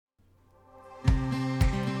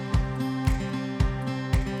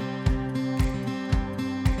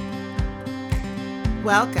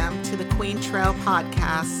welcome to the Queen Trail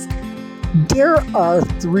Podcast. There are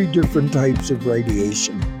 3 different types of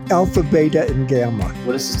radiation, alpha, beta, and gamma.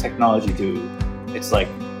 What does this technology do? It's like,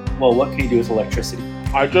 well, what can you do with electricity?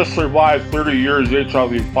 I just survived 30 years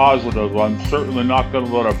HIV positive. I'm certainly not going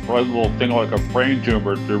to let a little thing like a brain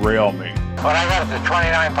tumor derail me. When I got to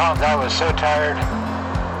 29 pounds, I was so tired,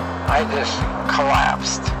 I just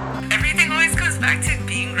collapsed. Everything always goes back to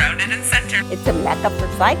being grounded and centered. It's a mecca for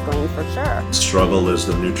cycling, for sure. Struggle is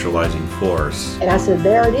the neutralizing force. And I said,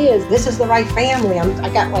 there it is. This is the right family.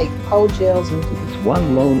 I got like cold chills. It's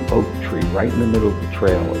one lone oak tree right in the middle of the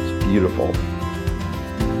trail. It's beautiful.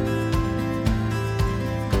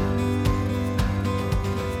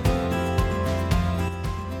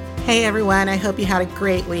 Hey everyone, I hope you had a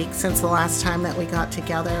great week since the last time that we got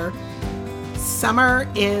together. Summer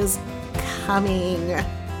is coming.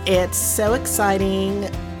 It's so exciting.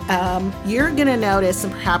 You're going to notice,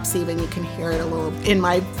 and perhaps even you can hear it a little in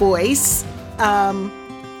my voice,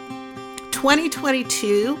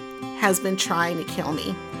 2022 has been trying to kill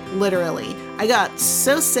me, literally. I got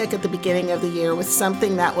so sick at the beginning of the year with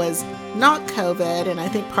something that was not COVID, and I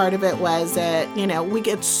think part of it was that, we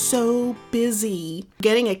get so busy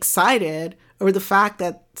getting excited over the fact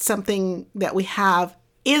that something that we have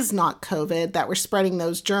is not COVID, that we're spreading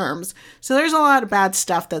those germs. So there's a lot of bad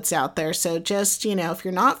stuff that's out there. So just, if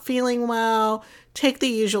you're not feeling well, take the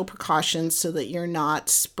usual precautions so that you're not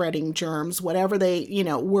spreading germs, whatever they,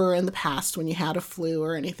 were in the past when you had a flu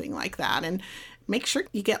or anything like that. And make sure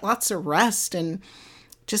you get lots of rest and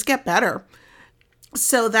just get better.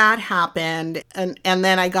 So that happened. And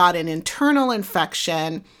then I got an internal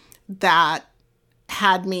infection that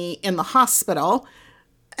had me in the hospital.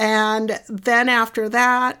 And then after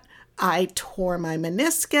that, I tore my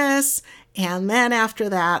meniscus. And then after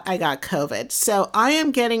that, I got COVID. So I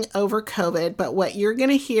am getting over COVID. But what you're going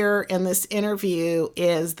to hear in this interview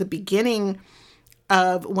is the beginning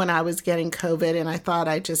of when I was getting COVID. And I thought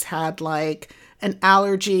I just had like an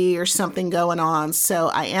allergy or something going on. So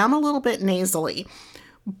I am a little bit nasally.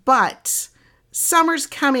 But summer's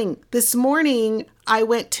coming. This morning, I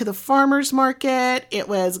went to the farmer's market. It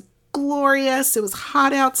was glorious. It was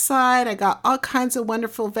hot outside. I got all kinds of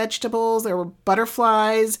wonderful vegetables. There were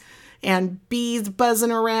butterflies and bees buzzing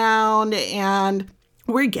around, and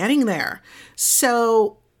we're getting there.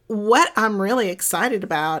 So what I'm really excited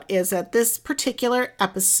about is that this particular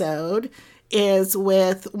episode is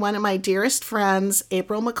with one of my dearest friends,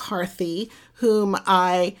 April McCarthy, whom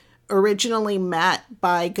I originally met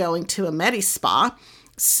by going to a Medi-Spa.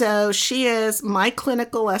 So she is my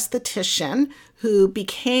clinical esthetician who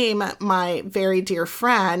became my very dear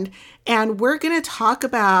friend. And we're going to talk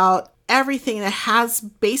about everything that has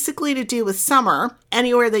basically to do with summer,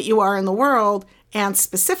 anywhere that you are in the world, and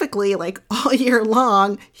specifically like all year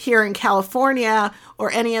long here in California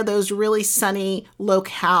or any of those really sunny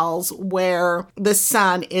locales where the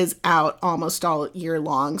sun is out almost all year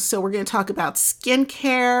long. So we're going to talk about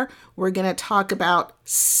skincare. We're going to talk about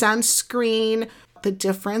sunscreen, the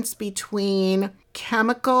difference between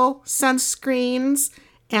chemical sunscreens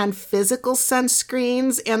and physical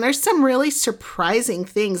sunscreens. And there's some really surprising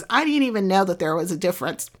things. I didn't even know that there was a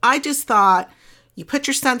difference. I just thought you put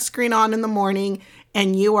your sunscreen on in the morning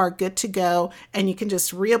and you are good to go. And you can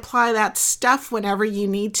just reapply that stuff whenever you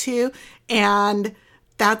need to. And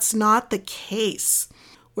that's not the case.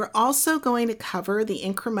 We're also going to cover the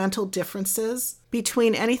incremental differences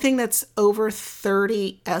between anything that's over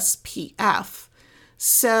 30 SPF.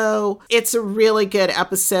 So it's a really good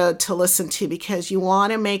episode to listen to because you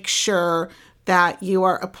want to make sure that you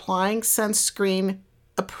are applying sunscreen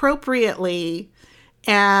appropriately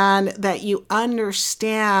and that you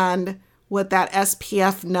understand what that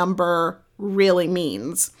SPF number really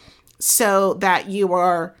means so that you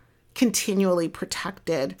are continually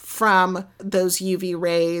protected from those UV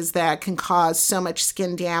rays that can cause so much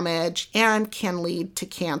skin damage and can lead to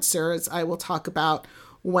cancer, as I will talk about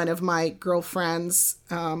one of my girlfriends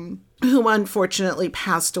who unfortunately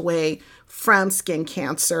passed away from skin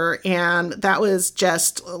cancer. And that was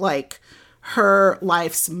just like her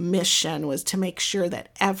life's mission, was to make sure that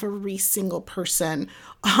every single person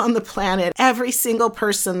on the planet, every single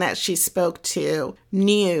person that she spoke to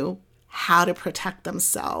knew how to protect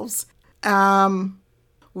themselves.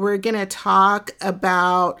 We're going to talk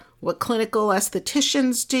about what clinical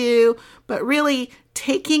estheticians do, but really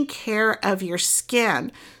taking care of your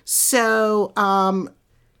skin. So,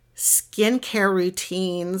 skincare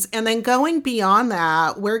routines. And then going beyond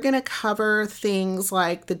that, we're going to cover things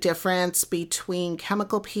like the difference between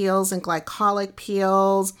chemical peels and glycolic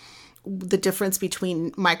peels, the difference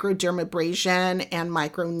between microdermabrasion and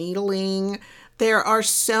microneedling, There are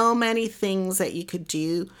so many things that you could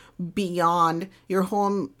do beyond your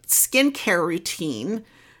home skincare routine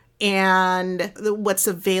and what's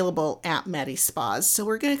available at MediSpas. So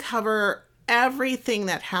we're going to cover everything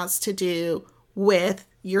that has to do with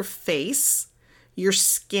your face, your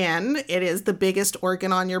skin. It is the biggest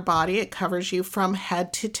organ on your body. It covers you from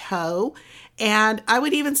head to toe. And I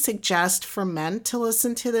would even suggest for men to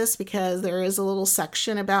listen to this because there is a little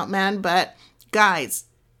section about men, but guys,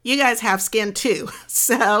 you guys have skin too.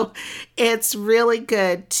 So it's really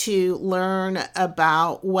good to learn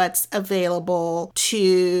about what's available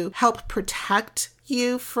to help protect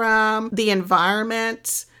you from the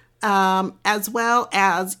environment, as well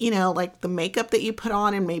as, like the makeup that you put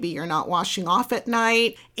on and maybe you're not washing off at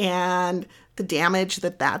night and the damage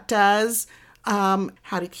that does, how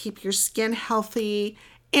to keep your skin healthy,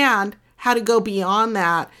 and how to go beyond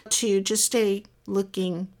that to just stay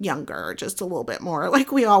looking younger, just a little bit more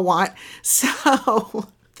like we all want. So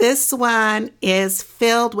this one is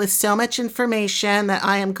filled with so much information that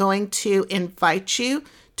I am going to invite you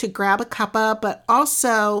to grab a cuppa, but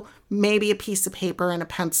also maybe a piece of paper and a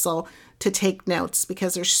pencil to take notes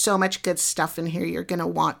because there's so much good stuff in here you're going to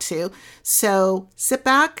want to. So sit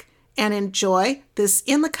back and enjoy this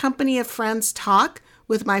In the Company of Friends talk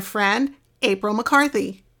with my friend, April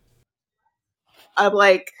McCarthy. I'm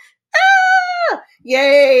like,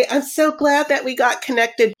 yay, I'm so glad that we got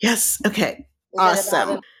connected. Yes, okay,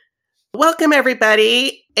 awesome. Welcome,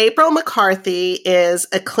 everybody. April McCarthy is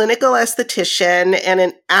a clinical esthetician and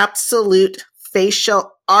an absolute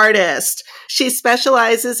facial artist. She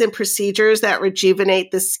specializes in procedures that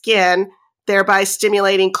rejuvenate the skin, thereby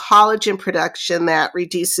stimulating collagen production that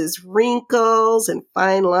reduces wrinkles and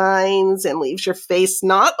fine lines and leaves your face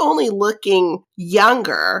not only looking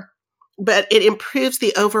younger, but it improves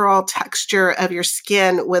the overall texture of your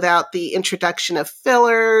skin without the introduction of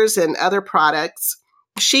fillers and other products.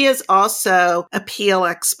 She is also a peel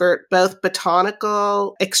expert, both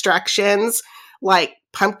botanical extractions like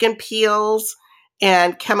pumpkin peels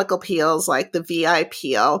and chemical peels like the VI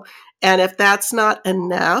peel. And if that's not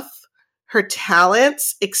enough, her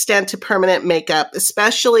talents extend to permanent makeup,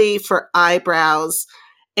 especially for eyebrows.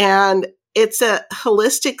 And it's a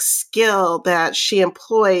holistic skill that she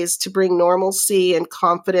employs to bring normalcy and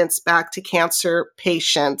confidence back to cancer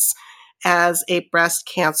patients as a breast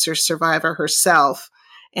cancer survivor herself.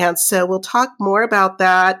 And so we'll talk more about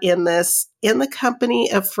that in this In the Company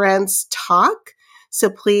of Friends talk. So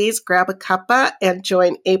please grab a cuppa and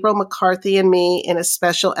join April McCarthy and me in a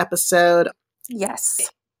special episode. Yes.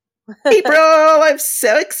 April, I'm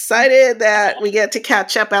so excited that we get to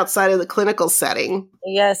catch up outside of the clinical setting.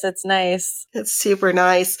 Yes, it's nice. It's super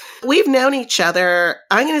nice. We've known each other,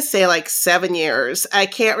 I'm going to say like 7 years. I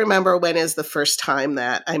can't remember when is the first time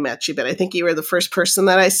that I met you, but I think you were the first person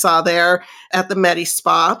that I saw there at the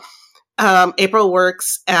MediSpa. April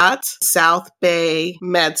works at South Bay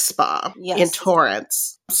Med Spa in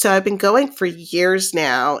Torrance. So I've been going for years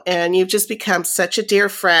now, and you've just become such a dear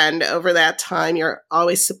friend over that time. You're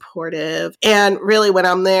always supportive. And really, when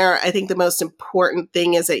I'm there, I think the most important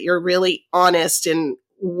thing is that you're really honest in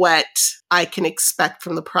what I can expect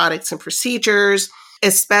from the products and procedures,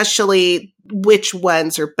 especially which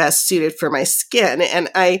ones are best suited for my skin. And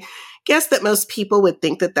I guess that most people would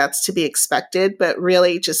think that that's to be expected, but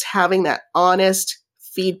really just having that honest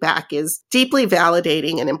feedback is deeply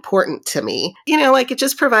validating and important to me. It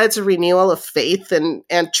just provides a renewal of faith and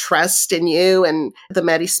trust in you and the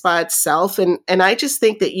MediSpa itself. And I just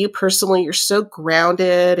think that you personally, you're so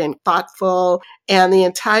grounded and thoughtful, and the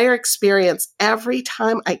entire experience every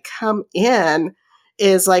time I come in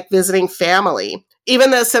is like visiting family, even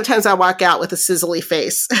though sometimes I walk out with a sizzly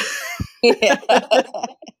face.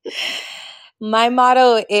 My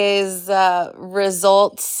motto is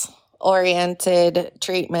results-oriented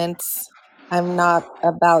treatments. I'm not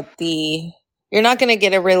about you're not going to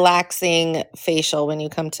get a relaxing facial when you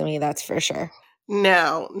come to me, that's for sure.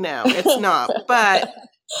 No, it's not. But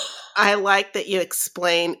I like that you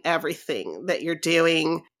explain everything that you're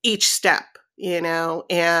doing, each step,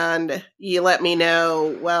 and you let me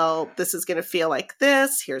know, well, this is going to feel like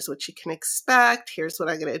this. Here's what you can expect. Here's what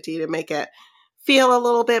I'm going to do to make it feel a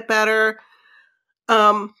little bit better.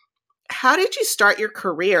 How did you start your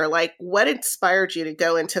career? Like, what inspired you to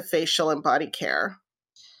go into facial and body care?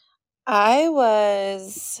 I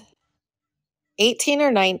was 18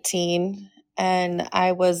 or 19, and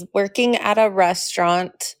I was working at a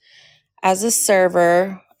restaurant as a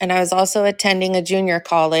server, and I was also attending a junior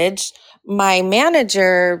college. my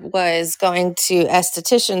manager was going to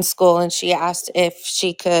esthetician school, and she asked if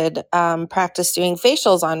she could practice doing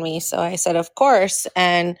facials on me. So I said, of course.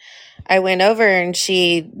 And I went over and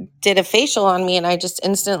she did a facial on me, and I just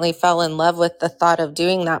instantly fell in love with the thought of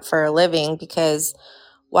doing that for a living, because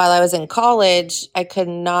while I was in college, I could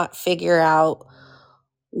not figure out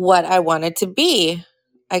what I wanted to be.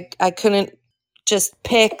 I couldn't just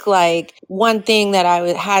pick like one thing that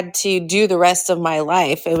I had to do the rest of my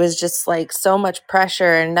life. It was just like so much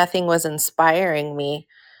pressure and nothing was inspiring me.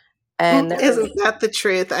 And isn't that the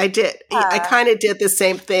truth? I kind of did the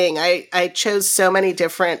same thing. I chose so many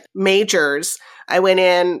different majors. I went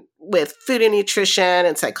in with food and nutrition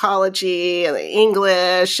and psychology and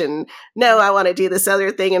English, and no, I want to do this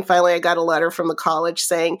other thing. And finally I got a letter from the college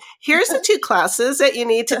saying, here's the 2 classes that you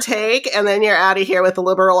need to take, and then you're out of here with a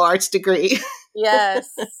liberal arts degree. Yes,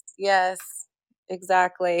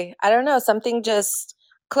 exactly. I don't know, something just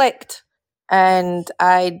clicked. And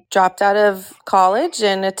I dropped out of college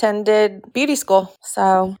and attended beauty school.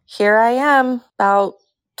 So here I am about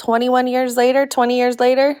 20 years later,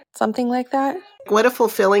 something like that. What a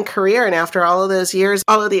fulfilling career. And after all of those years,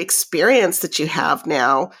 all of the experience that you have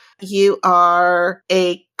now, you are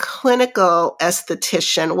a clinical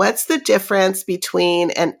esthetician. What's the difference between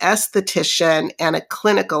an esthetician and a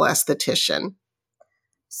clinical esthetician?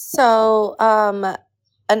 So, an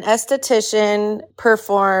esthetician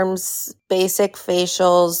performs basic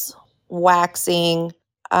facials, waxing,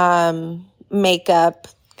 makeup,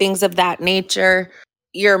 things of that nature.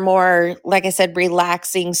 You're more, like I said,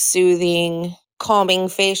 relaxing, soothing, calming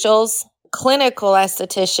facials. Clinical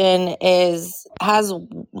esthetician has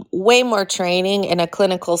way more training in a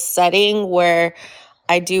clinical setting, where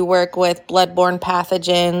I do work with bloodborne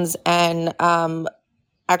pathogens and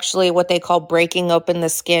actually what they call breaking open the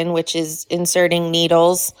skin, which is inserting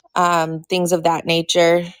needles, things of that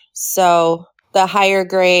nature. So the higher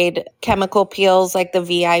grade chemical peels like the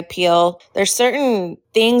VI peel, there's certain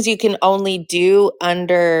things you can only do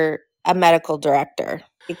under a medical director,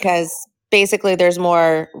 because basically there's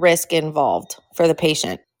more risk involved for the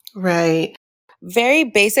patient. Right. Very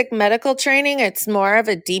basic medical training. It's more of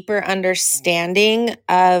a deeper understanding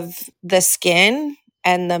of the skin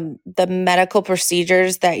and the medical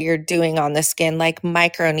procedures that you're doing on the skin, like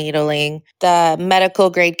microneedling, the medical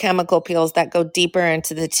grade chemical peels that go deeper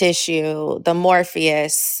into the tissue, the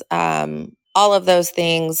Morpheus, all of those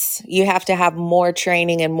things. You have to have more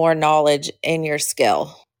training and more knowledge in your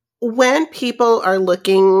skill. When people are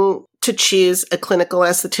looking to choose a clinical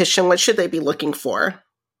esthetician, what should they be looking for?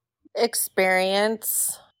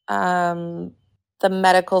 Experience, the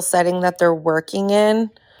medical setting that they're working in,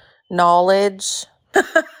 knowledge.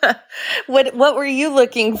 What were you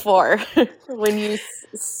looking for when you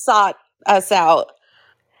sought us out?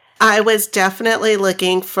 I was definitely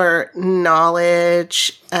looking for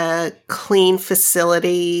knowledge, a clean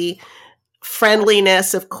facility,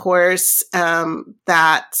 friendliness, of course,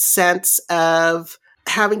 that sense of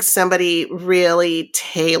having somebody really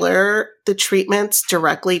tailor the treatments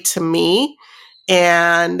directly to me,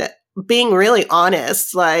 and being really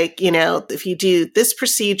honest, like, if you do this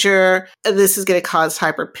procedure, this is going to cause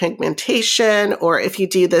hyperpigmentation, or if you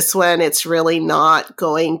do this one, it's really not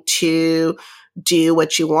going to do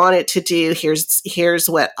what you want it to do. Here's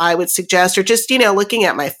what I would suggest, or just, looking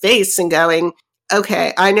at my face and going,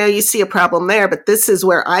 okay, I know you see a problem there, but this is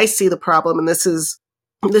where I see the problem, and this is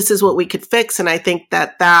what we could fix. And I think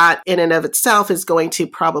that in and of itself is going to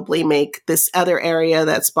probably make this other area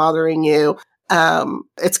that's bothering you,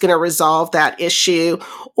 it's going to resolve that issue.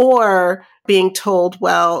 Or being told,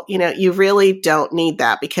 well, you really don't need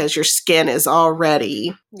that because your skin is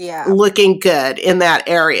already looking good in that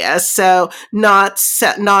area. So not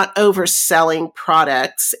overselling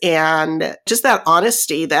products, and just that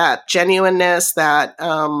honesty, that genuineness, that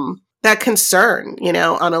concern,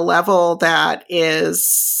 on a level that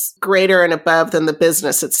is greater and above than the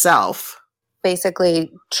business itself. Basically,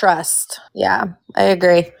 trust. Yeah, I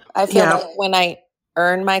agree. I feel like when I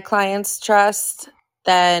earn my clients' trust,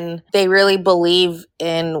 then they really believe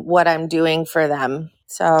in what I'm doing for them.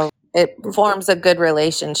 So it forms a good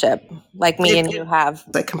relationship, like me and you have.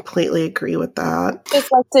 I completely agree with that.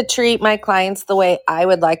 Just like to treat my clients the way I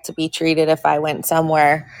would like to be treated if I went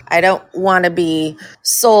somewhere. I don't want to be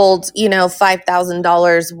sold,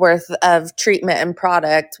 $5,000 worth of treatment and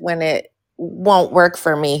product when it won't work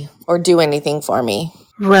for me or do anything for me.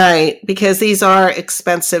 Right, because these are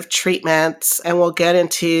expensive treatments, and we'll get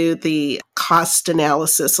into the cost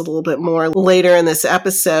analysis a little bit more later in this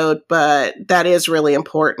episode, but that is really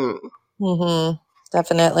important. Mm-hmm.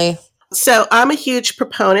 Definitely. So I'm a huge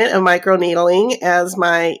proponent of microneedling, as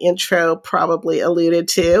my intro probably alluded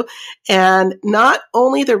to, and not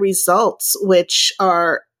only the results, which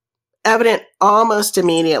are evident almost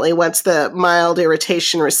immediately once the mild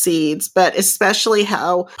irritation recedes, but especially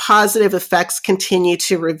how positive effects continue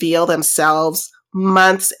to reveal themselves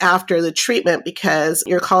months after the treatment, because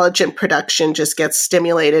your collagen production just gets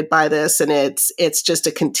stimulated by this, and it's just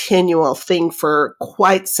a continual thing for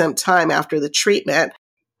quite some time after the treatment.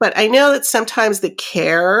 But I know that sometimes the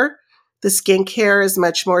skincare is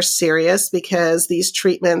much more serious, because these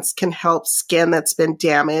treatments can help skin that's been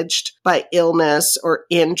damaged by illness or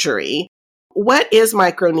injury. What is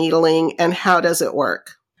microneedling and how does it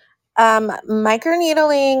work?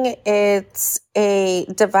 Microneedling, it's a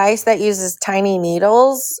device that uses tiny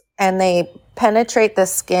needles and they penetrate the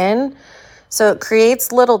skin. So it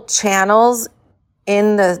creates little channels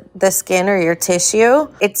in the skin or your tissue.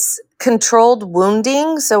 It's controlled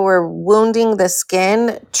wounding. So we're wounding the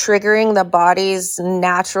skin, triggering the body's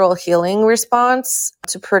natural healing response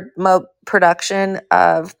to promote production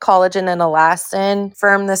of collagen and elastin,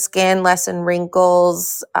 firm the skin, lessen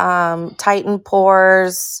wrinkles, tighten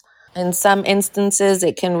pores. In some instances,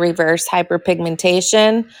 it can reverse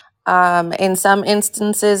hyperpigmentation. In some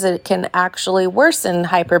instances, it can actually worsen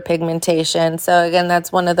hyperpigmentation. So again,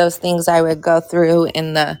 that's one of those things I would go through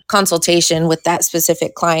in the consultation with that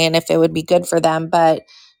specific client if it would be good for them. But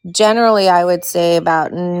generally, I would say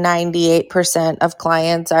about 98% of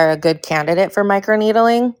clients are a good candidate for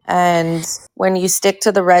microneedling. And when you stick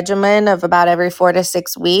to the regimen of about every 4 to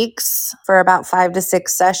 6 weeks for about 5 to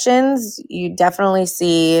 6 sessions, you definitely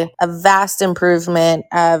see a vast improvement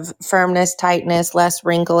of firmness, tightness, less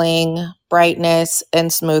wrinkling, brightness,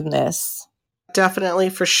 and smoothness. Definitely,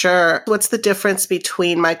 for sure. What's the difference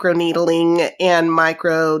between microneedling and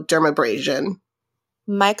microdermabrasion?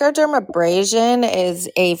 Microdermabrasion is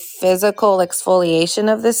a physical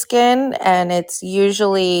exfoliation of the skin, and it's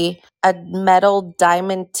usually a metal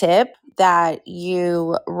diamond tip that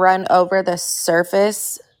you run over the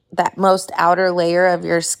surface, that most outer layer of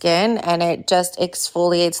your skin, and it just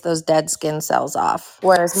exfoliates those dead skin cells off.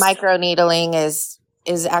 Whereas microneedling is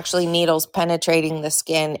actually needles penetrating the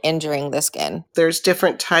skin, injuring the skin. There's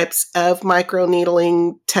different types of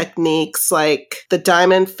microneedling techniques, like the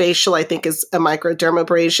diamond facial, I think, is a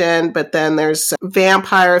microdermabrasion, but then there's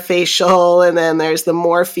vampire facial, and then there's the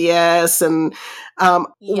Morpheus. And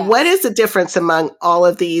Yes. What is the difference among all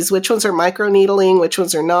of these? Which ones are microneedling? Which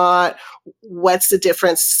ones are not? What's the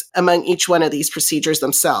difference among each one of these procedures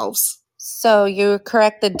themselves? So you're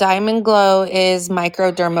correct. The diamond glow is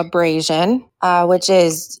microdermabrasion, which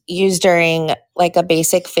is used during like a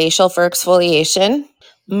basic facial for exfoliation.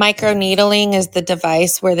 Microneedling is the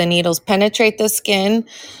device where the needles penetrate the skin.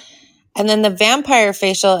 And then the vampire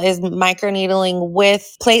facial is microneedling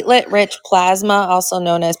with platelet-rich plasma, also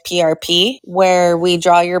known as PRP, where we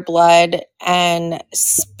draw your blood and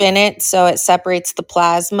spin it so it separates the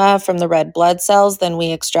plasma from the red blood cells. Then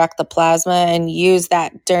we extract the plasma and use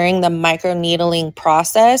that during the microneedling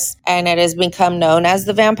process. And it has become known as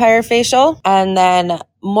the vampire facial. And then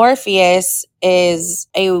Morpheus is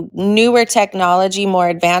a newer technology, more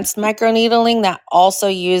advanced microneedling that also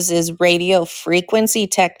uses radio frequency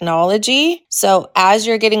technology. So as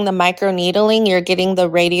you're getting the microneedling, you're getting the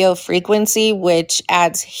radio frequency, which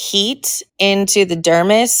adds heat into the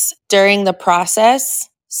dermis during the process.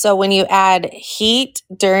 So when you add heat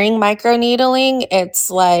during microneedling,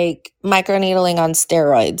 it's like microneedling on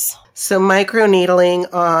steroids. So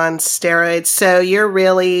microneedling on steroids. So you're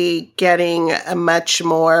really getting a much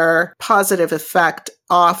more positive effect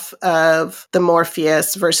off of the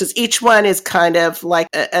Morpheus, versus each one is kind of like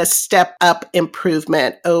a step up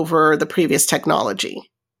improvement over the previous technology.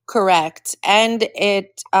 Correct. And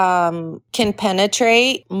it can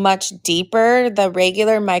penetrate much deeper. The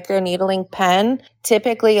regular microneedling pen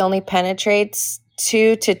typically only penetrates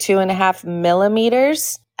 2 to 2.5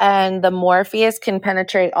 millimeters. And the Morpheus can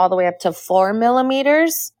penetrate all the way up to 4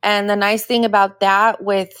 millimeters. And the nice thing about that,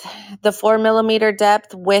 with the 4 millimeter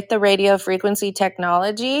depth with the radio frequency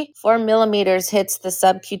technology, 4 millimeters hits the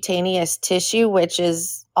subcutaneous tissue, which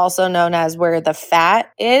is also known as where the fat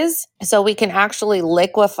is. So we can actually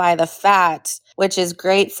liquefy the fat, which is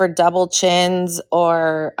great for double chins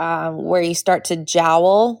or where you start to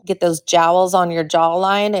jowl, get those jowls on your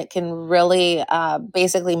jawline. It can really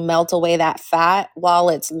basically melt away that fat while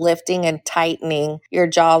it's lifting and tightening your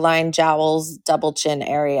jawline, jowls, double chin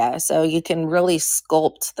area. So you can really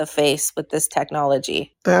sculpt the face with this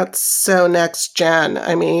technology. That's so next gen.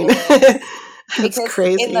 I mean, that's because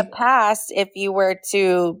crazy. In the past, if you were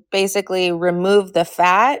to basically remove the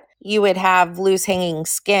fat, you would have loose hanging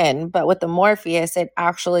skin. But with the Morpheus, it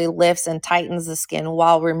actually lifts and tightens the skin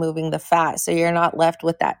while removing the fat. So you're not left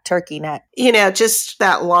with that turkey neck. Just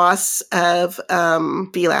that loss of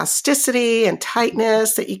the elasticity and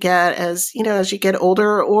tightness that you get as you get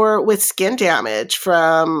older, or with skin damage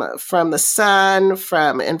from the sun,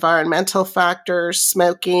 from environmental factors,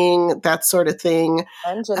 smoking, that sort of thing.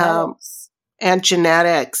 And genetics. And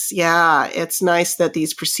genetics. Yeah, it's nice that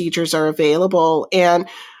these procedures are available. And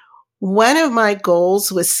one of my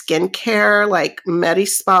goals with skincare, like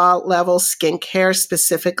Medi-Spa level skincare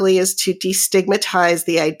specifically, is to destigmatize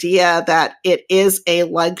the idea that it is a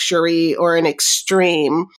luxury or an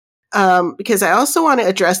extreme. Because I also want to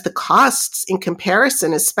address the costs in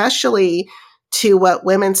comparison, especially to what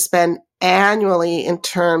women spend annually in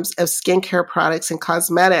terms of skincare products and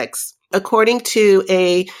cosmetics. According to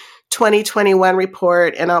a 2021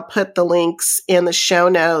 report, and I'll put the links in the show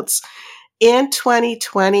notes, in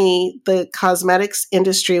 2020, the cosmetics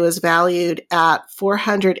industry was valued at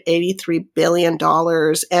 $483 billion,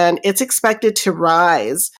 and it's expected to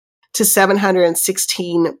rise to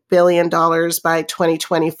 $716 billion by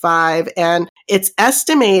 2025. And it's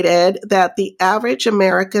estimated that the average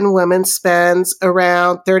American woman spends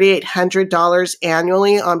around $3,800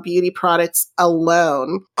 annually on beauty products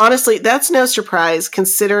alone. Honestly, that's no surprise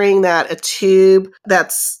considering that a tube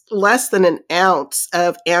that's less than an ounce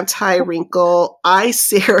of anti-wrinkle eye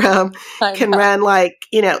serum can run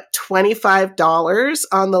 $25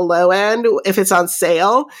 on the low end if it's on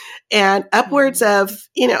sale, and upwards of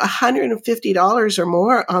 $150 or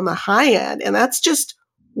more on the high end. And that's just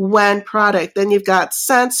one product. Then you've got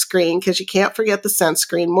sunscreen, because you can't forget the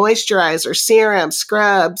sunscreen, moisturizer, serum,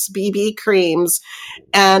 scrubs, BB creams,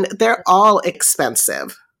 and they're all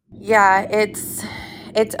expensive. Yeah, it's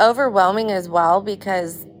overwhelming as well,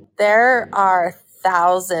 because there are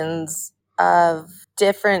thousands of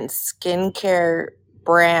different skincare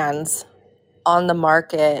brands on the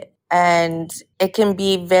market, and it can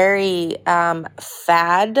be very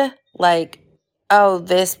fad, like, oh,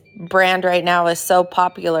 this brand right now is so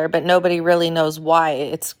popular, but nobody really knows why.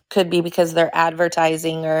 It could be because they're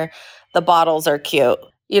advertising or the bottles are cute.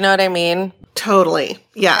 You know what I mean? Totally.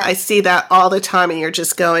 Yeah, I see that all the time, and you're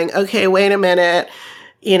just going, okay, wait a minute.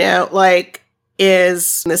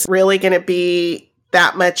 Is this really going to be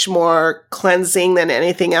that much more cleansing than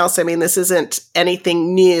anything else? I mean, this isn't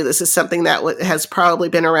anything new. This is something that has probably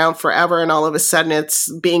been around forever, and all of a sudden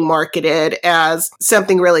it's being marketed as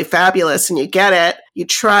something really fabulous, and you get it, you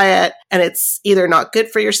try it, and it's either not good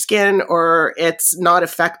for your skin or it's not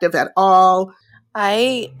effective at all.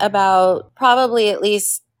 About probably at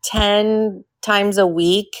least 10 times a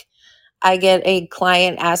week, I get a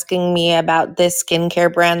client asking me about this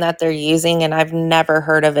skincare brand that they're using, and I've never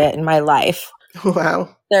heard of it in my life.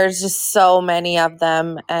 Wow. There's just so many of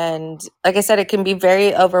them. And like I said, it can be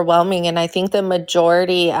very overwhelming. And I think the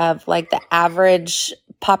majority of the average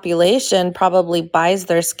population probably buys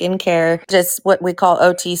their skincare, just what we call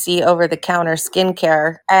OTC, over-the-counter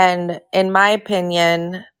skincare. And in my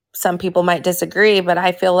opinion, some people might disagree, but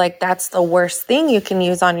I feel like that's the worst thing you can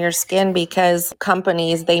use on your skin, because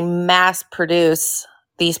companies, they mass produce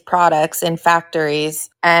these products in factories,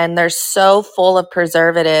 and they're so full of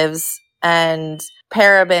preservatives and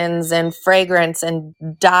parabens and fragrance and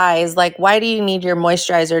dyes. Like, why do you need your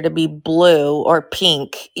moisturizer to be blue or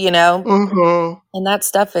pink, Mm-hmm. And that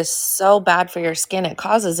stuff is so bad for your skin. It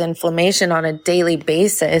causes inflammation on a daily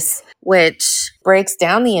basis, which breaks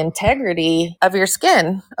down the integrity of your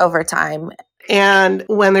skin over time. And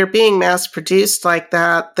when they're being mass produced like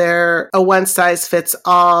that, they're a one size fits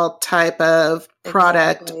all type of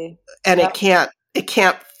product. Exactly. And it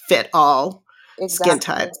can't fit all skin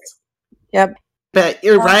types. Yep. But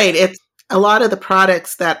you're right. It's a lot of the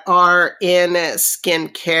products that are in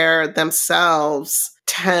skincare themselves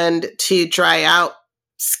tend to dry out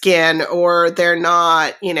skin, or they're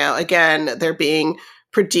not, again, they're being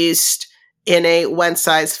produced in a one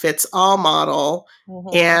size fits all model.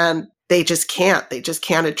 Mm-hmm. And they just can't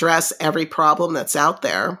address every problem that's out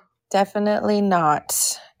there. Definitely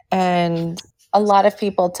not. And a lot of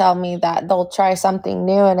people tell me that they'll try something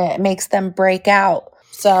new and it makes them break out.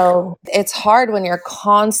 So it's hard when you're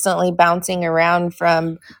constantly bouncing around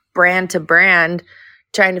from brand to brand,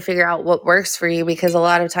 trying to figure out what works for you, because a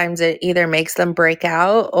lot of times it either makes them break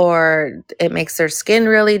out or it makes their skin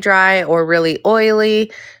really dry or really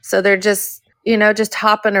oily. So they're just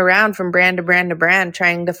hopping around from brand to brand to brand,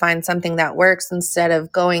 trying to find something that works, instead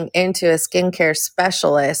of going into a skincare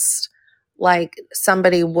specialist like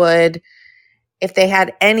somebody would if they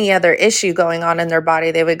had any other issue going on in their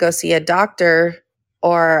body. They would go see a doctor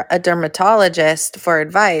or a dermatologist for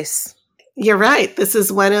advice. You're right. This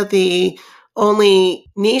is one of the only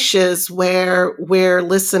niches where we're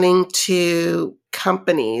listening to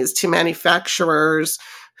companies, to manufacturers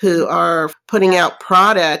who are putting out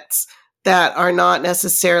products that are not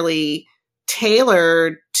necessarily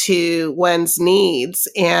tailored to one's needs.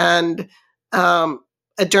 And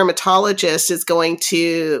a dermatologist is going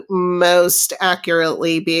to most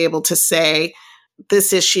accurately be able to say,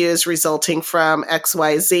 this issue is resulting from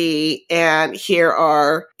XYZ, and here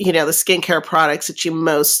are, the skincare products that you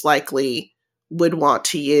most likely would want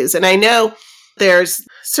to use. And I know there's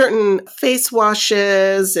certain face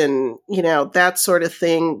washes and, that sort of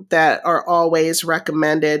thing that are always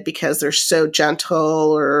recommended because they're so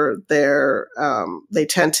gentle, or they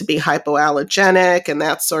tend to be hypoallergenic and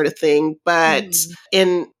that sort of thing. But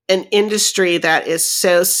in an industry that is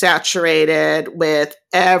so saturated with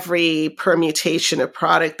every permutation of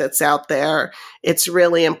product that's out there, it's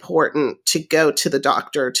really important to go to the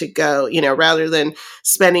doctor, to go, rather than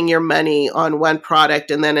spending your money on one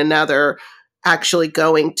product and then another, actually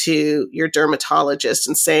going to your dermatologist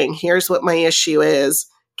and saying, here's what my issue is.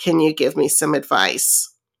 Can you give me some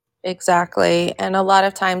advice? Exactly. And a lot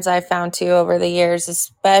of times I found too over the years,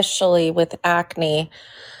 especially with acne,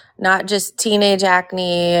 not just teenage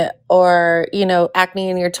acne or, acne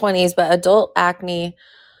in your 20s, but adult acne.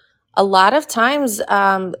 A lot of times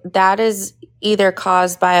that is either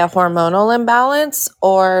caused by a hormonal imbalance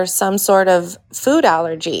or some sort of food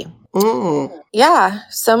allergy. Yeah.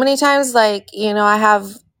 So many times, I have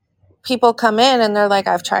people come in and they're like,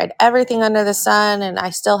 I've tried everything under the sun and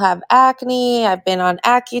I still have acne. I've been on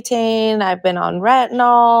Accutane. I've been on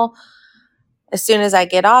retinol. As soon as I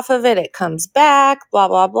get off of it, it comes back, blah,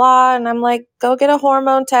 blah, blah. And I'm like, go get a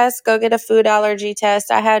hormone test, go get a food allergy test.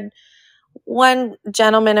 I had one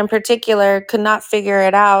gentleman in particular could not figure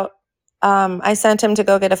it out. I sent him to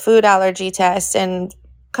go get a food allergy test, and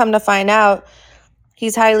come to find out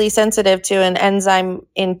he's highly sensitive to an enzyme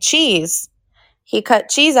in cheese. He cut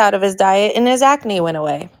cheese out of his diet and his acne went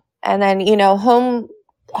away. And then, home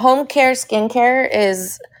care skincare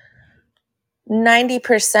is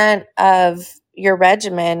 90% of your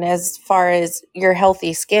regimen as far as your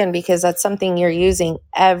healthy skin, because that's something you're using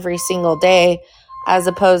every single day, as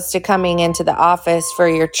opposed to coming into the office for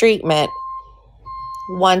your treatment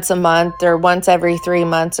once a month or once every 3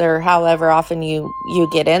 months or however often you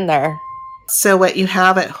get in there. So what you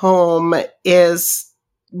have at home is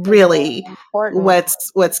really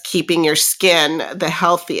what's keeping your skin the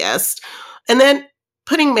healthiest. And then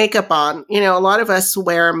putting makeup on, a lot of us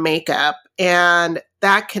wear makeup and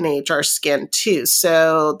that can age our skin too.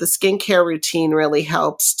 So the skincare routine really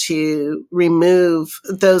helps to remove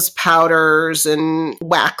those powders and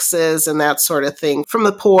waxes and that sort of thing from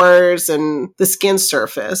the pores and the skin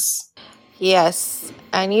surface. Yes.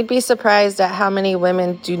 And you'd be surprised at how many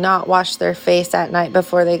women do not wash their face at night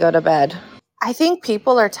before they go to bed. I think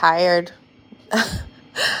people are tired.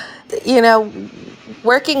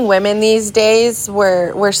 Working women these days,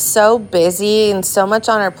 we're so busy and so much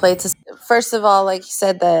on our plates. First of all, like you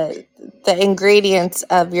said, the ingredients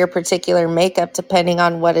of your particular makeup, depending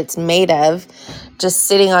on what it's made of, just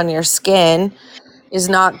sitting on your skin is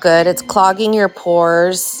not good. It's clogging your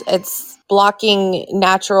pores. It's blocking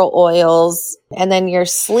natural oils. And then you're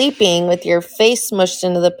sleeping with your face smushed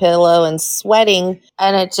into the pillow and sweating.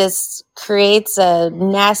 And it just creates a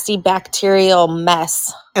nasty bacterial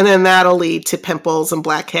mess. And then that'll lead to pimples and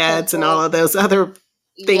blackheads and all of those other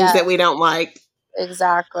things that we don't like.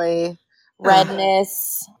 Exactly.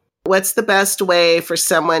 Redness. What's the best way for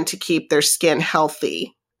someone to keep their skin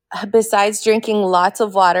healthy? Besides drinking lots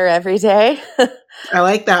of water every day. I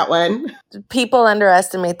like that one. People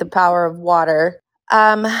underestimate the power of water.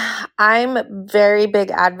 I'm a very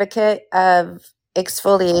big advocate of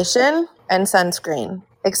exfoliation and sunscreen.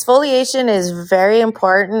 Exfoliation is very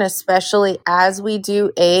important, especially as we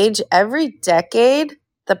do age. Every decade,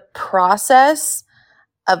 the process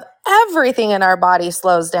of everything in our body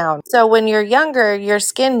slows down. So when you're younger, your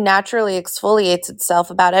skin naturally exfoliates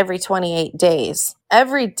itself about every 28 days.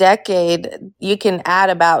 Every decade, you can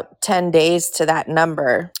add about 10 days to that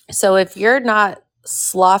number. So if you're not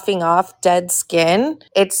sloughing off dead skin,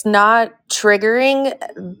 it's not triggering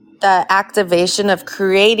the activation of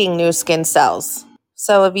creating new skin cells.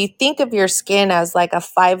 So if you think of your skin as like a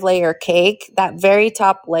 5-layer cake, that very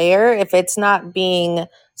top layer, if it's not being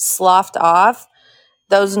sloughed off,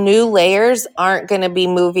 those new layers aren't going to be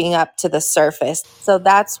moving up to the surface. So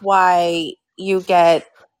that's why you get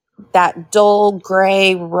that dull,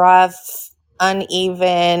 gray, rough,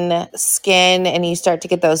 uneven skin, and you start to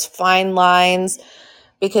get those fine lines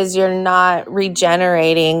because you're not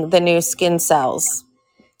regenerating the new skin cells.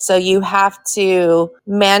 So you have to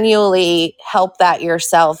manually help that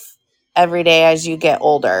yourself every day as you get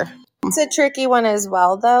older. It's a tricky one as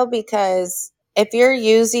well, though, because if you're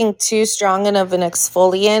using too strong of an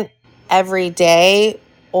exfoliant every day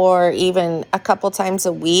or even a couple times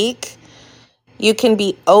a week, you can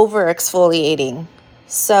be over exfoliating.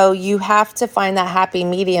 So you have to find that happy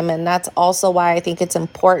medium. And that's also why I think it's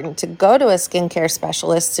important to go to a skincare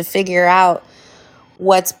specialist to figure out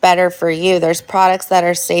what's better for you. There's products that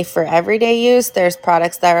are safe for everyday use. There's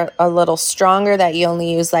products that are a little stronger that you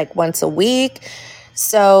only use like once a week.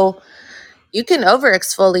 So you can over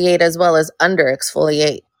exfoliate as well as under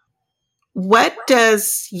exfoliate. What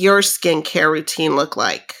does your skincare routine look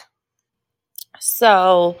like?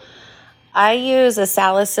 So I use a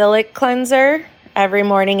salicylic cleanser every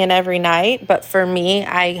morning and every night. But for me,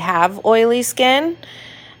 I have oily skin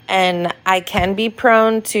and I can be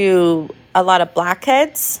prone to a lot of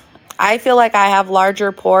blackheads. I feel like I have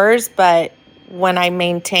larger pores, but when I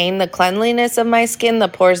maintain the cleanliness of my skin, the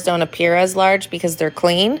pores don't appear as large because they're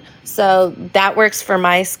clean. So that works for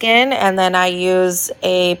my skin. And then I use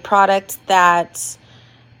a product that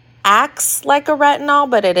acts like a retinol,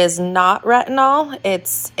 but it is not retinol.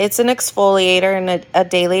 It's an exfoliator and a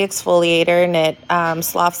daily exfoliator, and it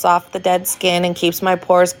sloughs off the dead skin and keeps my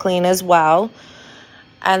pores clean as well.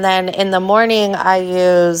 And then in the morning, I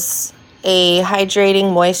use a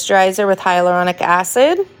hydrating moisturizer with hyaluronic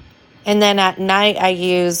acid. And then at night, I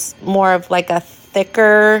use more of like a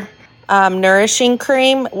thicker nourishing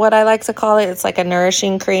cream, what I like to call it. It's like a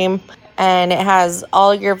nourishing cream. And it has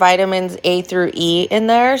all your vitamins A through E in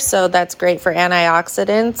there. So that's great for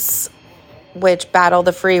antioxidants, which battle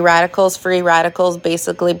the free radicals. Free radicals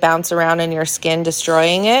basically bounce around in your skin,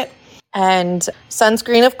 destroying it. And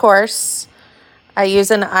sunscreen, of course. I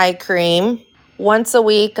use an eye cream. Once a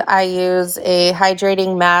week, I use a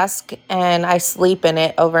hydrating mask and I sleep in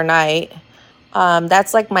it overnight.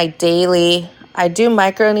 That's like my daily. I do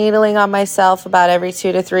microneedling on myself about every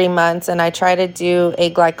 2 to 3 months, and I try to do a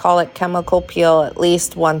glycolic chemical peel at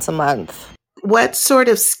least once a month. What sort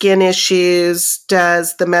of skin issues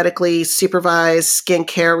does the medically supervised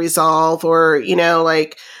skincare resolve? Or,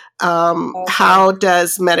 how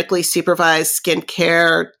does medically supervised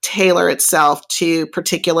skincare tailor itself to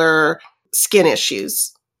particular skin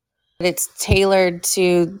issues? It's tailored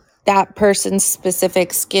to that person's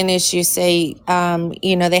specific skin issue. Say,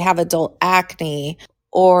 they have adult acne,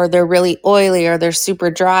 or they're really oily, or they're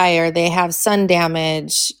super dry, or they have sun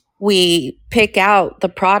damage. We pick out the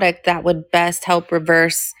product that would best help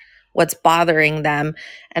reverse what's bothering them.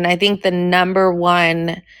 And I think the number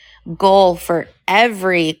one goal for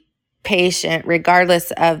every patient,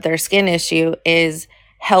 regardless of their skin issue, is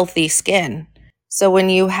healthy skin. So when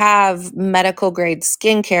you have medical grade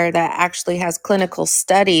skincare that actually has clinical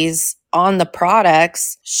studies on the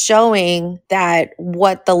products showing that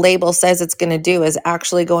what the label says it's going to do is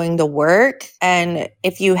actually going to work. And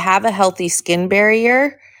if you have a healthy skin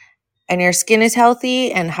barrier and your skin is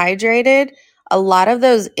healthy and hydrated, a lot of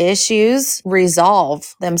those issues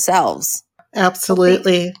resolve themselves.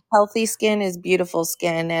 Absolutely. Healthy skin is beautiful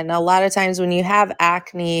skin. And a lot of times when you have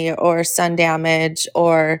acne or sun damage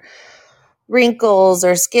or wrinkles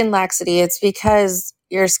or skin laxity, it's because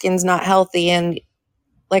your skin's not healthy. And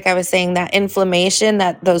like I was saying, that inflammation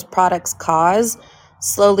that those products cause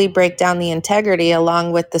slowly break down the integrity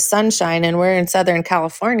along with the sunshine. And we're in Southern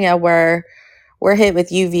California where we're hit with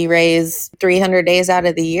UV rays 300 days out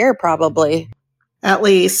of the year, probably. At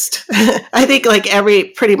least. I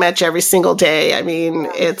think pretty much every single day. I mean,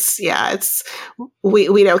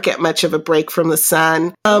 we don't get much of a break from the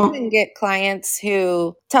sun. I can get clients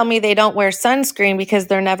who tell me they don't wear sunscreen because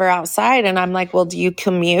they're never outside. And I'm like, well, do you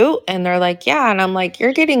commute? And they're like, yeah. And I'm like,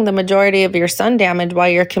 you're getting the majority of your sun damage while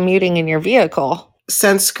you're commuting in your vehicle.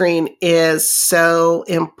 Sunscreen is so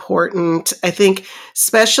important. I think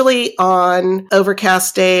especially on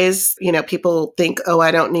overcast days, people think, oh,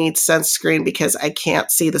 I don't need sunscreen because I can't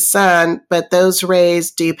see the sun, but those rays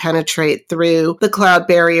do penetrate through the cloud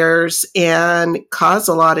barriers and cause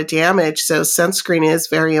a lot of damage. So sunscreen is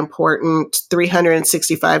very important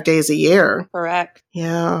 365 days a year. Correct.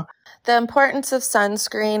 Yeah. The importance of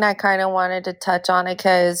sunscreen, I kind of wanted to touch on it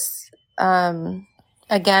because,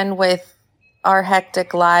 again, with our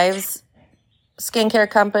hectic lives, skincare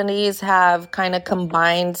companies have kind of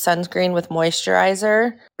combined sunscreen with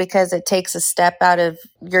moisturizer because it takes a step out of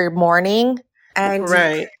your morning. And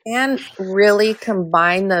right. You can really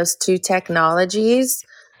combine those two technologies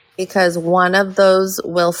because one of those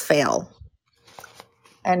will fail.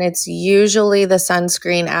 And it's usually the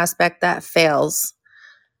sunscreen aspect that fails.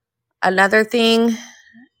 Another thing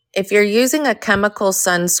if you're using a chemical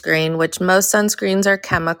sunscreen, which most sunscreens are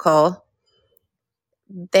chemical,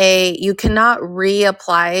 you cannot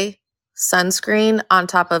reapply sunscreen on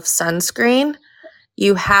top of sunscreen.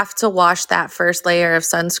 You have to wash that first layer of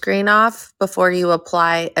sunscreen off before you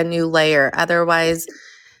apply a new layer. Otherwise,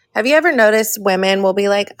 have you ever noticed women will be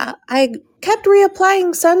like, I kept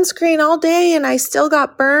reapplying sunscreen all day and I still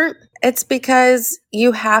got burnt? It's because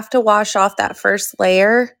you have to wash off that first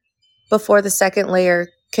layer before the second layer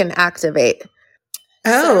can activate.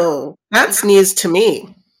 Oh, that's news to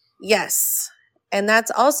me. Yes. And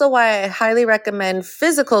that's also why I highly recommend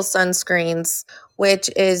physical sunscreens, which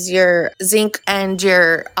is your zinc and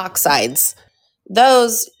your oxides.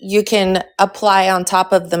 Those you can apply on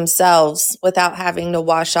top of themselves without having to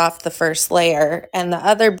wash off the first layer. And the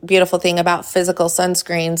other beautiful thing about physical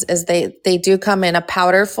sunscreens is they do come in a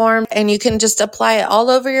powder form, and you can just apply it all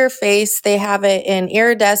over your face. They have it in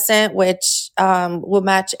iridescent, which will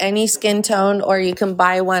match any skin tone, or you can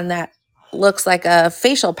buy one that looks like a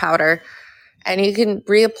facial powder. And you can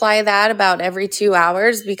reapply that about every 2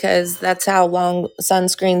 hours, because that's how long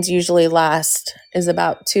sunscreens usually last, is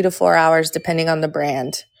about 2 to 4 hours, depending on the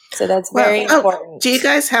brand. So that's very important. Do you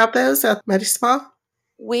guys have those at MediSpa?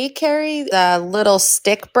 We carry the little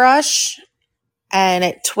stick brush, and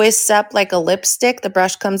it twists up like a lipstick. The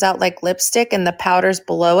brush comes out like lipstick, and the powder's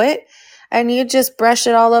below it. And you just brush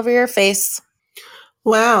it all over your face.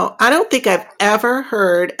 Wow. I don't think I've ever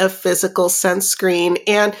heard of physical sunscreen.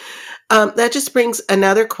 And that just brings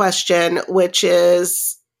another question, which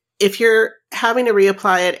is, if you're having to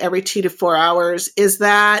reapply it every 2 to 4 hours, is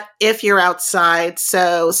that if you're outside?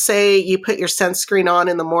 So say you put your sunscreen on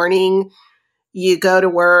in the morning, you go to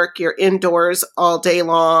work, you're indoors all day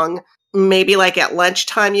long, maybe like at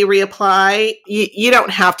lunchtime you reapply. You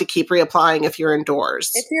don't have to keep reapplying if you're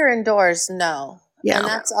indoors. If you're indoors, no. Yeah. And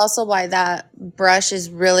that's also why that brush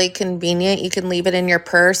is really convenient. You can leave it in your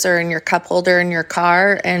purse or in your cup holder in your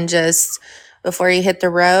car, and just before you hit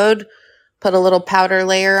the road, put a little powder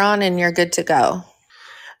layer on and you're good to go.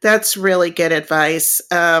 That's really good advice.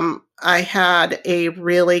 I had a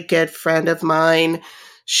really good friend of mine,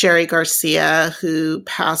 Sherry Garcia, who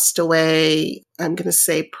passed away, I'm going to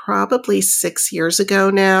say probably 6 years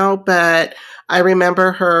ago now, but I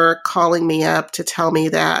remember her calling me up to tell me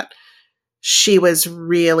that she was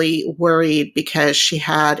really worried because she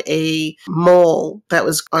had a mole that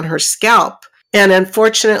was on her scalp. And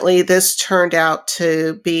unfortunately, this turned out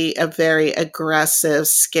to be a very aggressive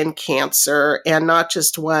skin cancer, and not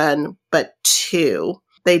just one, but two.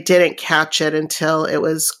 They didn't catch it until it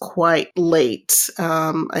was quite late.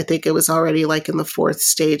 I think it was already like in the 4th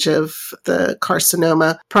stage of the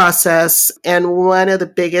carcinoma process. And one of the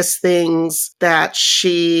biggest things that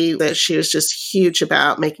she was just huge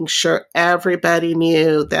about, making sure everybody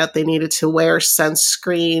knew that they needed to wear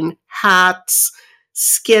sunscreen, hats,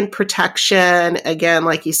 skin protection. Again,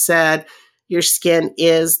 like you said, your skin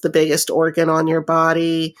is the biggest organ on your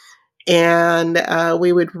body. And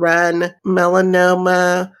we would run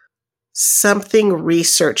Melanoma Something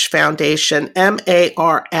Research Foundation,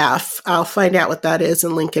 MARF. I'll find out what that is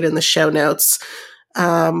and link it in the show notes.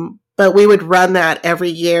 But we would run that every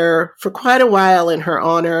year for quite a while in her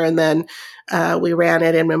honor, and then we ran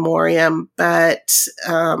it in memoriam. But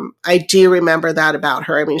I do remember that about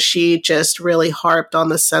her. I mean, she just really harped on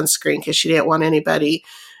the sunscreen because she didn't want anybody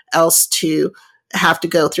else to have to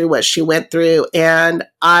go through what she went through. And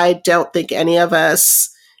I don't think any of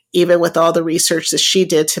us, even with all the research that she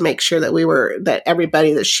did to make sure that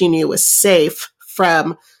everybody that she knew was safe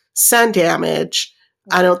from sun damage,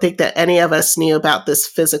 I don't think that any of us knew about this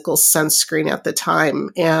physical sunscreen at the time.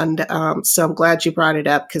 And so I'm glad you brought it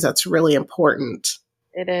up, because that's really important.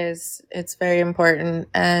 It is. It's very important.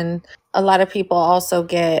 And a lot of people also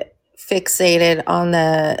get fixated on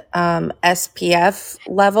the SPF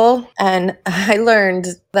level. And I learned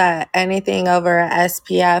that anything over a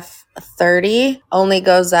SPF 30 only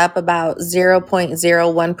goes up about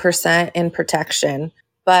 0.01% in protection.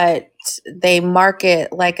 But they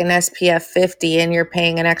market like an SPF 50, and you're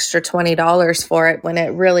paying an extra $20 for it when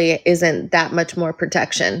it really isn't that much more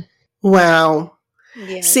protection. Wow.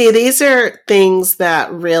 Yes. See, these are things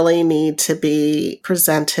that really need to be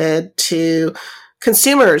presented to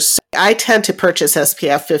consumers. I tend to purchase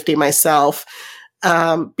SPF 50 myself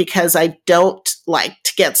because I don't like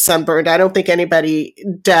to get sunburned. I don't think anybody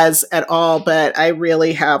does at all, but I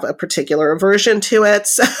really have a particular aversion to it.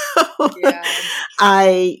 So yeah.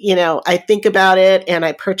 I think about it, and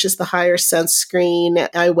I purchase the higher sunscreen.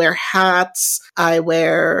 I wear hats. I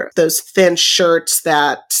wear those thin shirts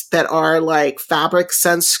that are like fabric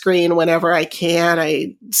sunscreen whenever I can.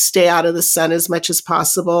 I stay out of the sun as much as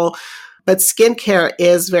possible. But skincare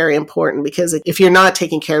is very important because if you're not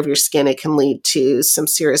taking care of your skin, it can lead to some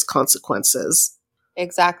serious consequences.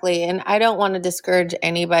 Exactly. And I don't want to discourage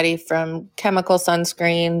anybody from chemical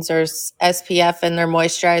sunscreens or SPF in their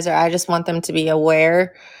moisturizer. I just want them to be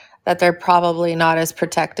aware that they're probably not as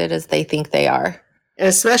protected as they think they are. And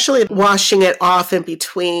especially washing it off in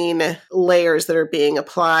between layers that are being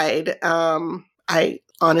applied. I've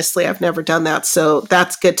never done that. So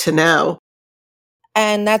that's good to know.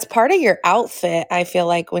 And that's part of your outfit, I feel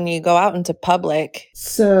like, when you go out into public.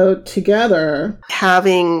 So together,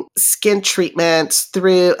 having skin treatments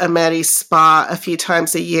through a Medi Spa a few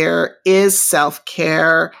times a year is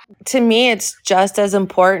self-care. To me, it's just as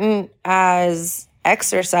important as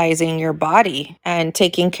exercising your body and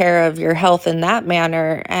taking care of your health in that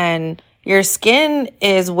manner. And your skin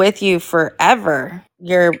is with you forever.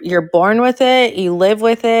 You're born with it, you live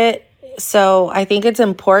with it. So I think it's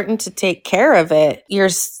important to take care of it. Your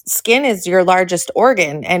skin is your largest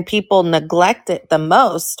organ and people neglect it the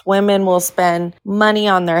most. Women will spend money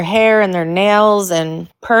on their hair and their nails and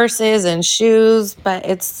purses and shoes, but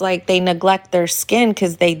it's like they neglect their skin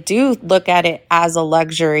because they do look at it as a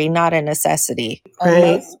luxury, not a necessity. Right.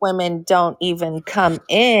 And most women don't even come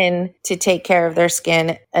in to take care of their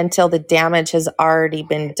skin until the damage has already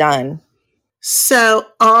been done. So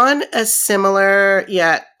on a similar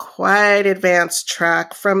yet quite advanced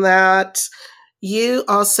track from that, you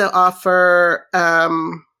also offer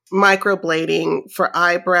microblading for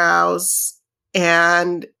eyebrows.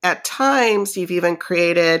 And at times you've even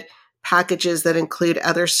created packages that include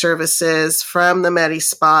other services from the Medi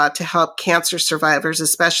Spa to help cancer survivors,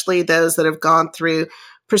 especially those that have gone through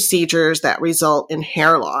procedures that result in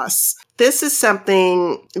hair loss. This is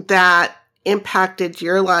something that impacted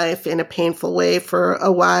your life in a painful way for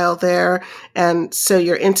a while there. And so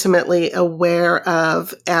you're intimately aware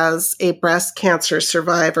of as a breast cancer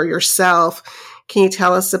survivor yourself. Can you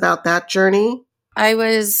tell us about that journey? I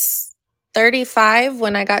was 35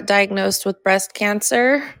 when I got diagnosed with breast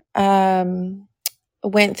cancer. Went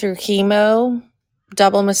through chemo,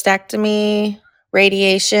 double mastectomy,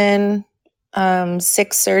 radiation, 6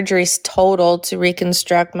 surgeries total to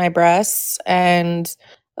reconstruct my breasts. And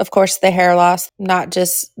of course, the hair loss, not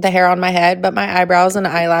just the hair on my head, but my eyebrows and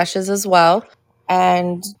eyelashes as well.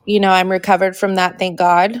 And, I'm recovered from that, thank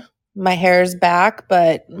God. My hair is back,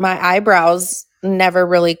 but my eyebrows never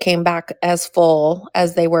really came back as full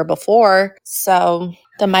as they were before. So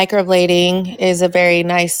the microblading is a very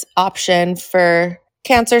nice option for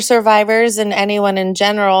cancer survivors and anyone in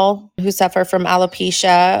general who suffer from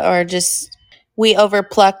alopecia or just we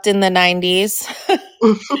overplucked in the 90s.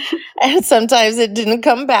 And sometimes it didn't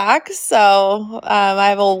come back. So I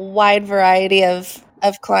have a wide variety of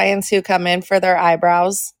clients who come in for their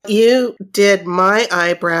eyebrows. You did my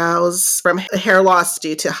eyebrows from hair loss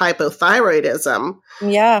due to hypothyroidism.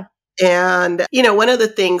 Yeah. And, one of the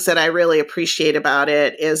things that I really appreciate about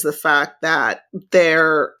it is the fact that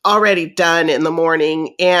they're already done in the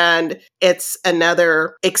morning and it's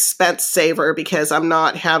another expense saver because I'm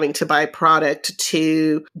not having to buy product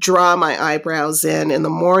to draw my eyebrows in the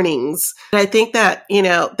mornings. And I think that,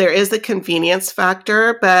 there is the convenience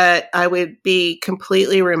factor, but I would be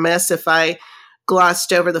completely remiss if I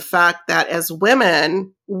glossed over the fact that as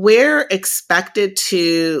women, we're expected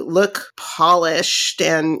to look polished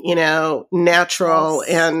and, natural.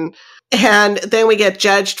 Yes. And then we get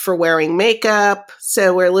judged for wearing makeup.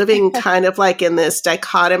 So we're living kind of like in this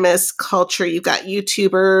dichotomous culture. You've got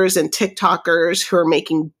YouTubers and TikTokers who are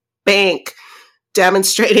making bank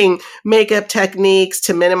demonstrating makeup techniques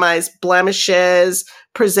to minimize blemishes,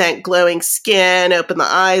 present glowing skin, open the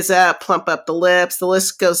eyes up, plump up the lips. The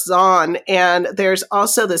list goes on. And there's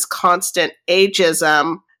also this constant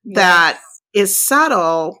ageism that is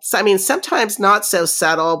subtle. I mean, sometimes not so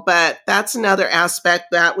subtle, but that's another aspect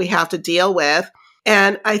that we have to deal with.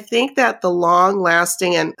 And I think that the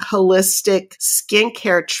long-lasting and holistic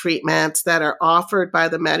skincare treatments that are offered by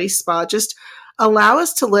the Medi Spa just allow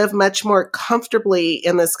us to live much more comfortably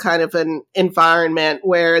in this kind of an environment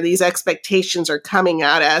where these expectations are coming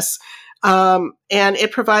at us. And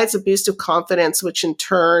it provides a boost of confidence, which in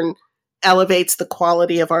turn elevates the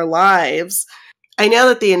quality of our lives. I know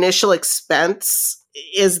that the initial expense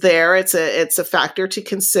is there. It's a factor to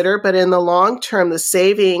consider, but in the long term, the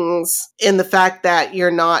savings in the fact that you're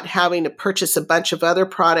not having to purchase a bunch of other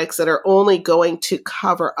products that are only going to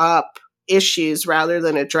cover up issues rather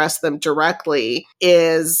than address them directly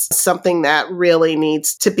is something that really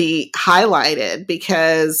needs to be highlighted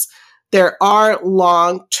because there are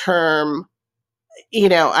long-term,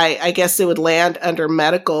 I guess it would land under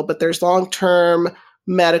medical, but there's long-term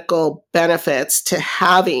medical benefits to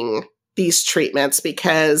having these treatments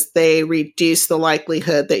because they reduce the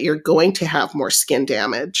likelihood that you're going to have more skin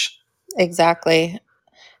damage. Exactly.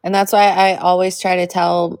 And that's why I always try to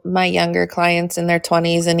tell my younger clients in their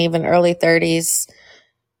 20s and even early 30s,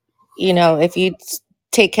 if you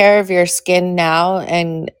take care of your skin now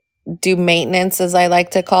and do maintenance, as I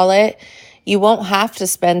like to call it, you won't have to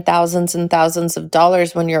spend thousands and thousands of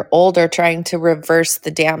dollars when you're older trying to reverse the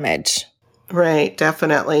damage. Right,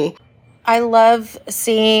 definitely. I love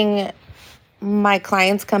seeing my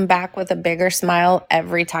clients come back with a bigger smile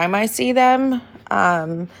every time I see them.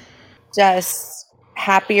 Just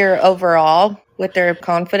happier overall with their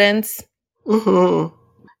confidence. Mm-hmm.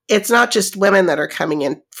 It's not just women that are coming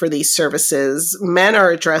in for these services. Men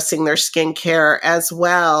are addressing their skincare as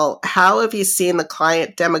well. How have you seen the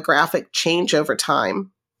client demographic change over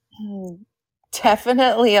time?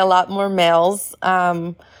 Definitely a lot more males.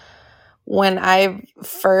 When I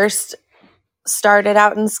first started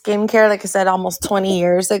out in skincare, like I said, almost 20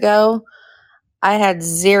 years ago, I had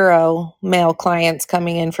 0 male clients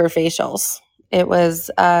coming in for facials. It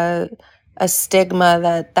was a stigma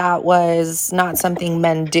that was not something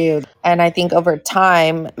men do. And I think over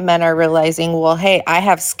time, men are realizing, well, hey, I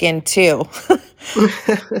have skin too.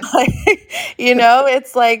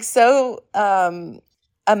 It's like so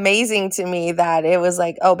amazing to me that it was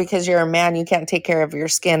like, oh, because you're a man, you can't take care of your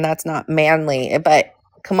skin. That's not manly. But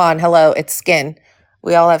come on, hello, it's skin.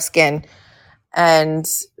 We all have skin. And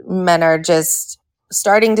men are just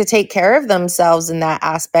starting to take care of themselves in that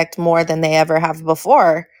aspect more than they ever have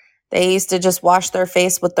before. They used to just wash their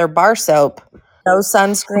face with their bar soap. No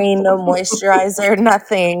sunscreen, no moisturizer,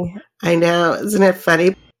 nothing. I know. Isn't it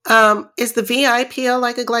funny? Is the VI peel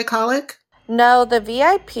like a glycolic? No, the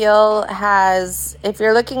VI peel has, if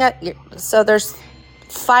you're looking at, so there's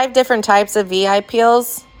 5 different types of VI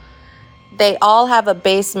peels. They all have a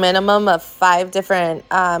base minimum of 5 different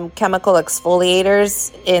chemical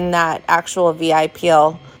exfoliators in that actual VI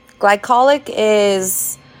peel. Glycolic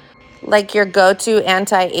is like your go-to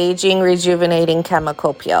anti-aging rejuvenating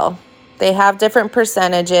chemical peel. They have different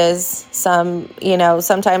percentages.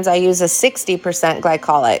 Sometimes I use a 60%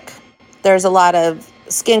 glycolic. There's a lot of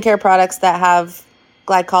skincare products that have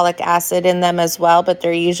glycolic acid in them as well, but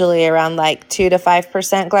they're usually around like 2 to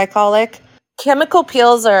 5% glycolic. Chemical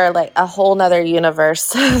peels are like a whole nother universe.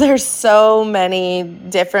 There's so many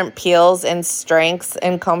different peels and strengths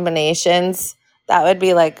and combinations. That would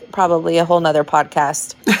be like probably a whole nother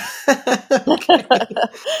podcast.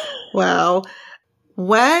 Wow.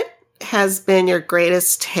 What has been your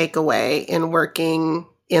greatest takeaway in working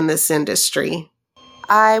in this industry?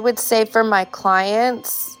 I would say for my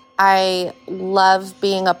clients, I love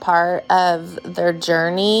being a part of their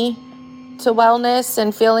journey to wellness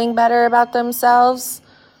and feeling better about themselves.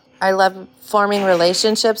 I love forming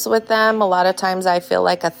relationships with them. A lot of times I feel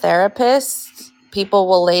like a therapist. People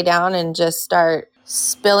will lay down and just start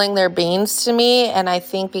spilling their beans to me. And I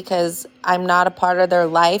think because I'm not a part of their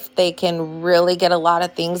life, they can really get a lot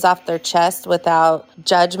of things off their chest without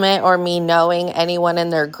judgment or me knowing anyone in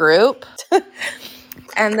their group.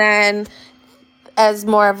 And then as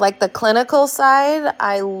more of like the clinical side,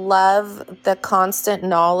 I love the constant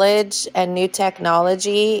knowledge and new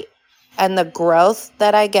technology and the growth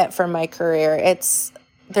that I get from my career.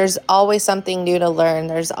 There's always something new to learn.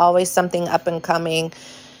 There's always something up and coming.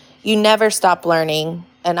 You never stop learning,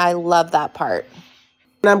 and I love that part.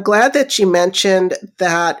 And I'm glad that you mentioned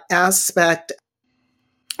that aspect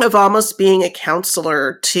of almost being a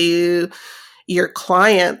counselor to your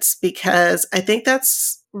clients, because I think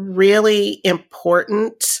that's really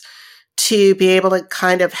important to be able to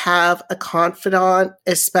kind of have a confidant,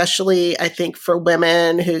 especially I think for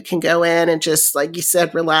women who can go in and just, like you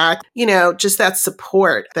said, relax, just that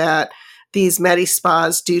support that these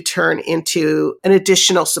medi-spas do turn into an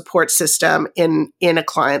additional support system in a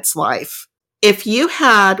client's life. If you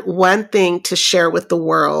had one thing to share with the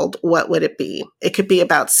world, what would it be? It could be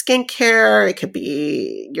about skincare. It could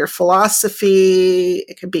be your philosophy.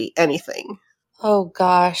 It could be anything. Oh,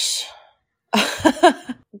 gosh.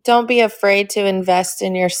 Don't be afraid to invest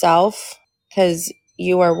in yourself because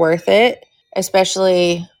you are worth it,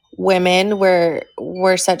 especially women.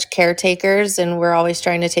 We're such caretakers and we're always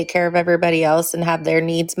trying to take care of everybody else and have their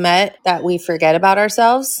needs met that we forget about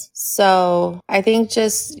ourselves. So I think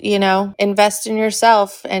just, invest in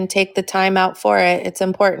yourself and take the time out for it. It's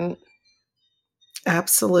important.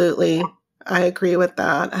 Absolutely. I agree with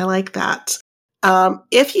that. I like that.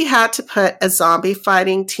 If you had to put a zombie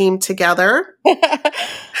fighting team together,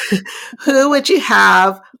 who would you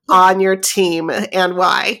have on your team and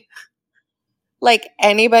why? Like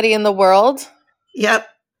anybody in the world? Yep.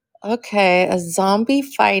 Okay, a zombie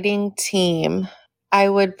fighting team. I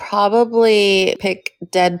would probably pick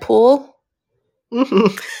Deadpool.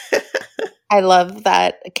 I love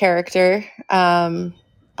that character. I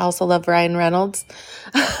also love Ryan Reynolds.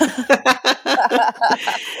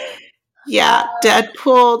 Yeah,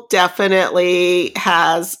 Deadpool definitely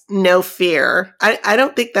has no fear. I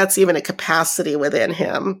don't think that's even a capacity within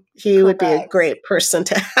him. He would be a great person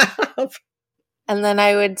to have. And then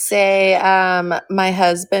I would say my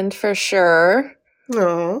husband for sure.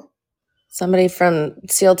 Oh. Somebody from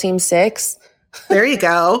SEAL Team 6. There you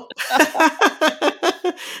go.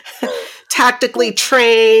 Tactically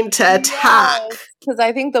trained to attack. Because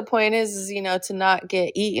I think the point is, to not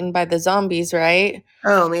get eaten by the zombies, right?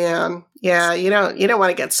 Oh man. Yeah, you don't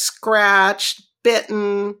want to get scratched,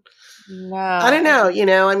 bitten. No. I don't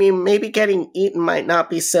know, I mean, maybe getting eaten might not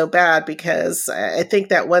be so bad because I think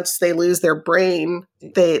that once they lose their brain,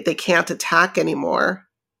 they can't attack anymore.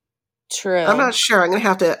 True. I'm not sure. I'm gonna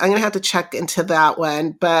have to check into that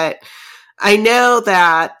one, but I know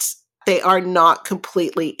that they are not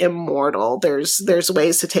completely immortal. There's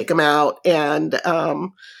ways to take them out, and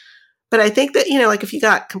but I think that like if you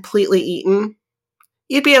got completely eaten,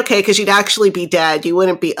 you'd be okay because you'd actually be dead. You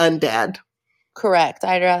wouldn't be undead. Correct.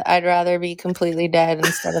 I'd rather be completely dead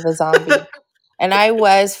instead of a zombie. And I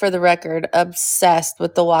was, for the record, obsessed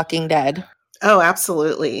with The Walking Dead. Oh,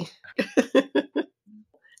 absolutely.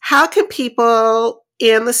 How can people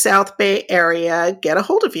in the South Bay area get a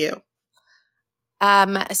hold of you?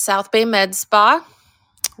 South Bay Med Spa.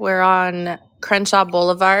 We're on Crenshaw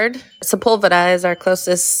Boulevard. Sepulveda is our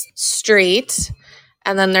closest street.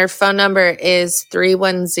 And then their phone number is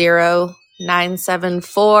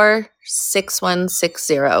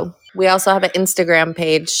 310-974-6160. We also have an Instagram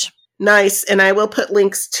page. Nice. And I will put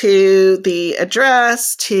links to the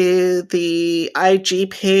address, to the IG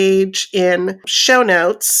page in show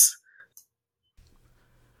notes.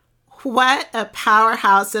 What a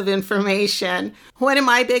powerhouse of information. One of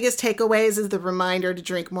my biggest takeaways is the reminder to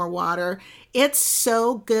drink more water. It's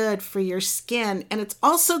so good for your skin, and it's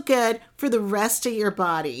also good for the rest of your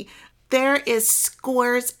body. There is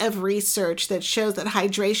scores of research that shows that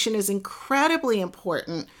hydration is incredibly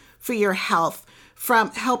important for your health, from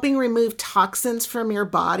helping remove toxins from your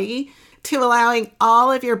body to allowing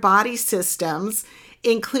all of your body systems,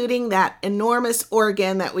 including that enormous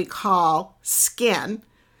organ that we call skin,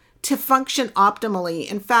 to function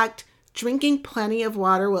optimally. In fact, drinking plenty of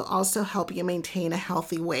water will also help you maintain a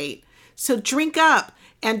healthy weight. So drink up,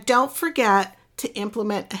 and don't forget to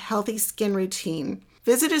implement a healthy skin routine.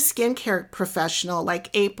 Visit a skincare professional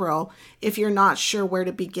like April if you're not sure where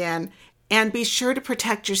to begin. And be sure to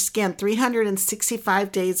protect your skin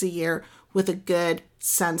 365 days a year with a good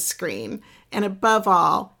sunscreen. And above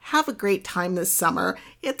all, have a great time this summer.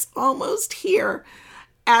 It's almost here.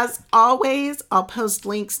 As always, I'll post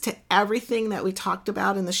links to everything that we talked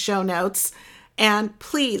about in the show notes. And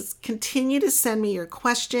please continue to send me your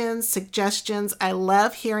questions, suggestions. I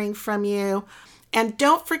love hearing from you. And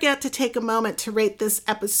don't forget to take a moment to rate this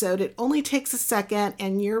episode. It only takes a second,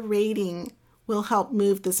 and your rating will help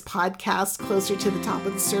move this podcast closer to the top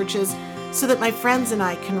of the searches so that my friends and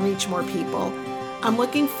I can reach more people. I'm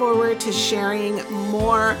looking forward to sharing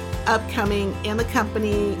more upcoming In the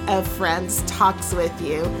Company of Friends talks with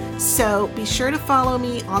you. So be sure to follow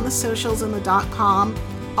me on the socials and the .com,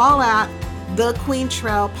 all at The Queen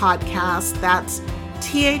Trail Podcast. That's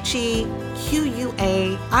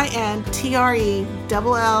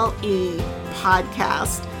TheQuaintrelle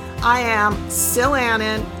Podcast. I am Sil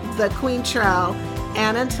Annan, The Queen Trail,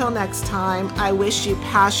 and until next time, I wish you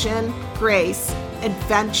passion, grace,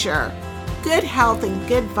 adventure, good health and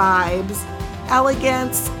good vibes,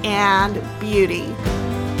 elegance, and beauty.